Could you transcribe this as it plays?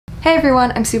Hey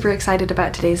everyone, I'm super excited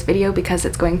about today's video because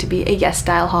it's going to be a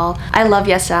Yesstyle haul. I love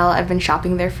Yesstyle, I've been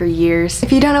shopping there for years.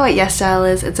 If you don't know what Yesstyle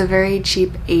is, it's a very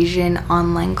cheap Asian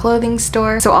online clothing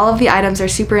store. So all of the items are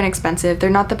super inexpensive. They're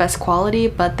not the best quality,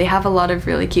 but they have a lot of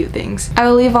really cute things. I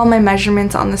will leave all my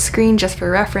measurements on the screen just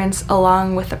for reference,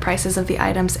 along with the prices of the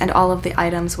items, and all of the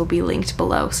items will be linked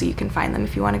below so you can find them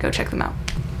if you want to go check them out.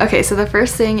 Okay, so the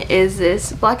first thing is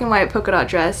this black and white polka dot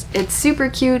dress. It's super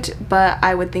cute, but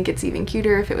I would think it's even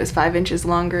cuter if it was 5 inches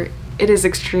longer. It is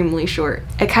extremely short.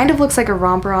 It kind of looks like a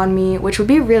romper on me, which would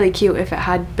be really cute if it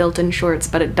had built-in shorts,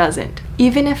 but it doesn't.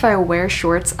 Even if I wear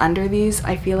shorts under these,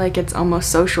 I feel like it's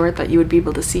almost so short that you would be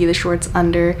able to see the shorts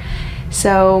under.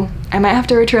 So I might have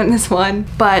to return this one,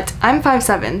 but I'm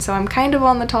 5'7", so I'm kind of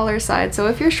on the taller side. So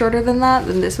if you're shorter than that,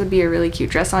 then this would be a really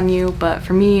cute dress on you, but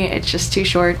for me, it's just too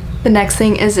short. The next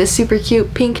thing is this super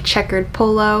cute pink checkered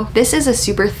polo. This is a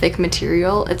super thick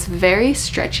material. It's very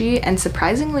stretchy and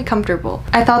surprisingly comfortable.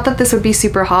 I thought that this would be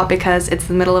super hot because it's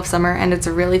the middle of summer and it's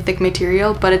a really thick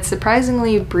material, but it's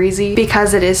surprisingly breezy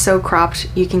because it is so cropped.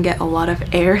 You can get a lot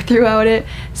of air throughout it,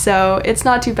 so it's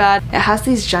not too bad. It has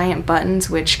these giant buttons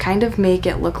which kind of make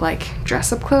it look like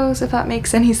dress-up clothes, if that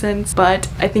makes any sense, but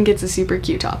I think it's a super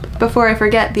cute top. Before I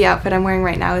forget, the outfit I'm wearing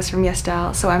right now is from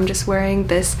Yesstyle, so I'm just wearing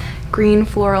this green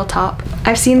floral top.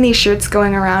 I've seen these shirts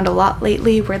going around a lot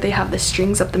lately where they have the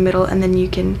strings up the middle and then you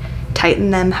can tighten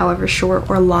them however short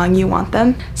or long you want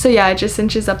them. So yeah, it just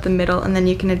cinches up the middle and then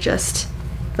you can adjust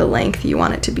the length you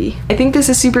want it to be. I think this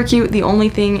is super cute. The only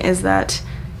thing is that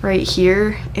right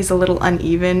here is a little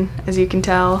uneven, as you can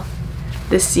tell.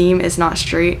 This seam is not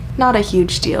straight. Not a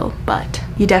huge deal, but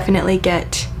you definitely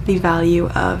get the value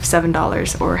of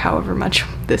 $7 or however much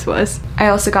this was. I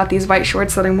also got these white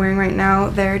shorts that I'm wearing right now.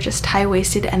 They're just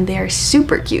high-waisted and they're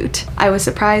super cute. I was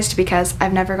surprised because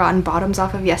I've never gotten bottoms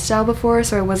off of Yesstyle before,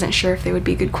 so I wasn't sure if they would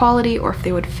be good quality or if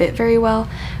they would fit very well,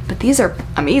 but these are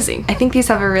amazing. I think these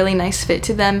have a really nice fit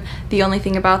to them. The only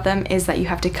thing about them is that you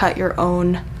have to cut your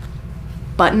own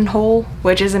buttonhole,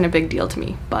 which isn't a big deal to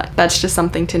me, but that's just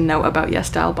something to know about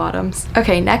Yesstyle bottoms.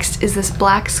 Okay, next is this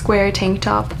black square tank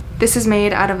top. This is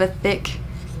made out of a thick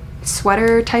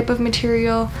sweater type of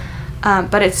material,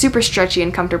 but it's super stretchy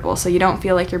and comfortable, so you don't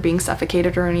feel like you're being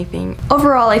suffocated or anything.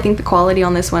 Overall, I think the quality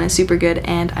on this one is super good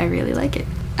and I really like it.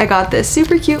 I got this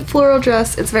super cute floral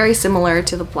dress. It's very similar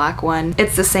to the black one.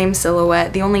 It's the same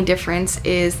silhouette. The only difference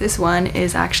is this one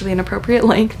is actually an appropriate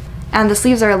length. And the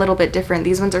sleeves are a little bit different.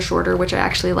 These ones are shorter, which I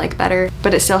actually like better,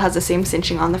 but it still has the same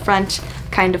cinching on the front,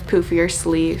 kind of poofier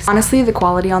sleeves. Honestly, the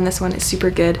quality on this one is super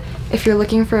good. If you're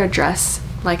looking for a dress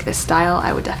like this style,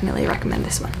 I would definitely recommend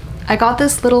this one. I got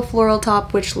this little floral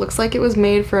top, which looks like it was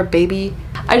made for a baby.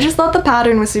 I just thought the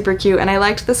pattern was super cute and I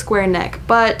liked the square neck,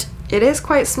 but it is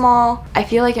quite small. I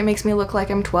feel like it makes me look like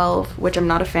I'm 12, which I'm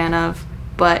not a fan of,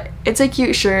 but it's a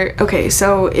cute shirt. Okay,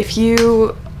 so if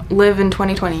you live in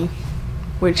 2020,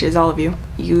 which is all of you,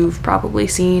 you've probably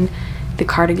seen the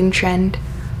cardigan trend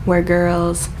where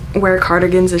girls wear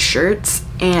cardigans as shirts,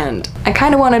 and I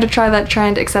kind of wanted to try that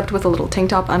trend except with a little tank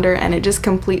top under, and it just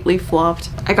completely flopped.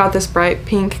 I got this bright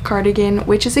pink cardigan,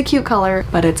 which is a cute color,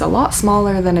 but it's a lot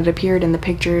smaller than it appeared in the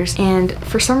pictures, and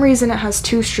for some reason it has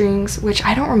 2 strings, which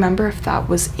I don't remember if that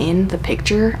was in the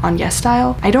picture on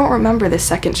Yesstyle. I don't remember the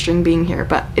second string being here,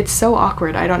 but it's so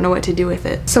awkward, I don't know what to do with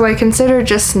it. So I considered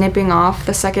just snipping off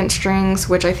the second strings,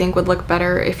 which I think would look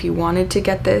better if you wanted to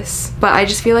get this, but I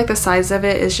just feel like the size of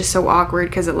it is just so awkward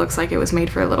because it looks like it was made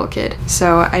for a little kid.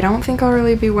 So I don't think I'll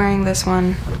really be wearing this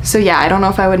one. So yeah, I don't know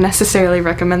if I would necessarily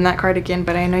recommend that cardigan,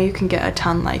 but I know you can get a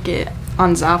ton like it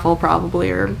on Zaful probably,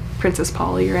 or Princess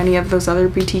Polly, or any of those other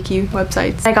boutique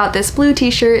websites. I got this blue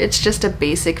t-shirt. It's just a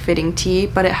basic fitting tee,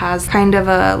 but it has kind of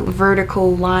a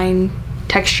vertical line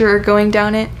texture going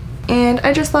down it. And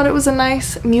I just thought it was a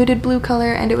nice muted blue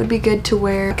color and it would be good to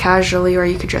wear casually, or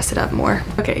you could dress it up more.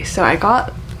 Okay, so I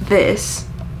got this,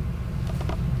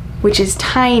 which is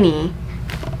tiny.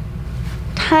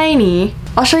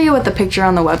 I'll show you what the picture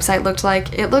on the website looked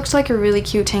like. It looked like a really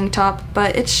cute tank top,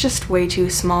 but it's just way too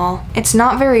small. It's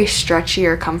not very stretchy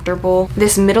or comfortable.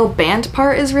 This middle band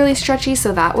part is really stretchy,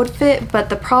 so that would fit, but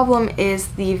the problem is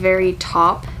the very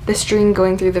top. The string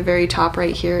going through the very top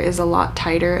right here is a lot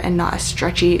tighter and not as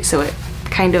stretchy, so it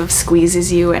kind of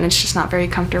squeezes you and it's just not very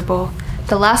comfortable.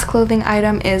 The last clothing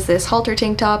item is this halter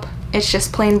tank top. It's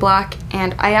just plain black,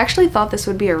 and I actually thought this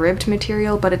would be a ribbed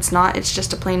material, but it's not. It's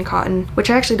just a plain cotton, which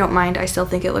I actually don't mind. I still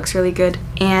think it looks really good.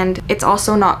 And it's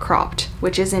also not cropped,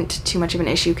 which isn't too much of an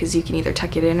issue because you can either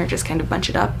tuck it in or just kind of bunch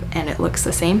it up and it looks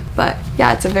the same. But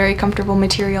yeah, it's a very comfortable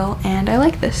material and I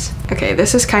like this. Okay,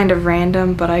 this is kind of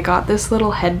random, but I got this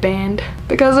little headband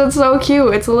because it's so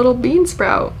cute. It's a little bean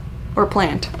sprout. or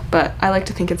plant, but I like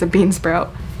to think it's a bean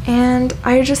sprout. And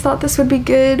I just thought this would be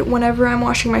good whenever I'm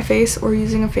washing my face or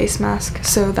using a face mask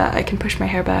so that I can push my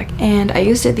hair back. And I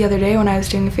used it the other day when I was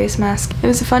doing a face mask. It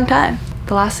was a fun time.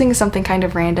 The last thing is something kind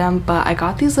of random, but I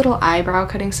got these little eyebrow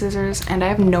cutting scissors and I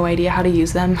have no idea how to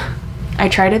use them. I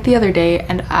tried it the other day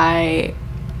and I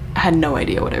had no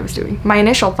idea what I was doing. My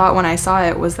initial thought when I saw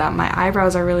it was that my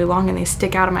eyebrows are really long and they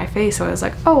stick out of my face, so I was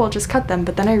like, oh, I'll just cut them.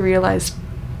 But then I realized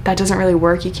that doesn't really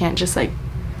work. You can't just like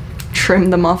trim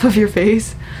them off of your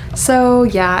face. So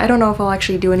yeah, I don't know if I'll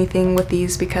actually do anything with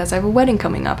these because I have a wedding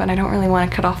coming up and I don't really want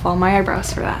to cut off all my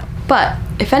eyebrows for that. But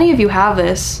if any of you have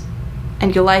this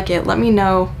and you like it, let me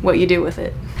know what you do with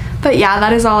it. But yeah,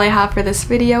 that is all I have for this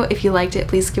video. If you liked it,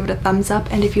 please give it a thumbs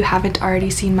up, and if you haven't already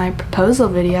seen my proposal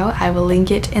video, I will link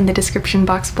it in the description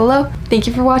box below. Thank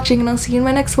you for watching and I'll see you in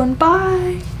my next one.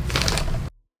 Bye!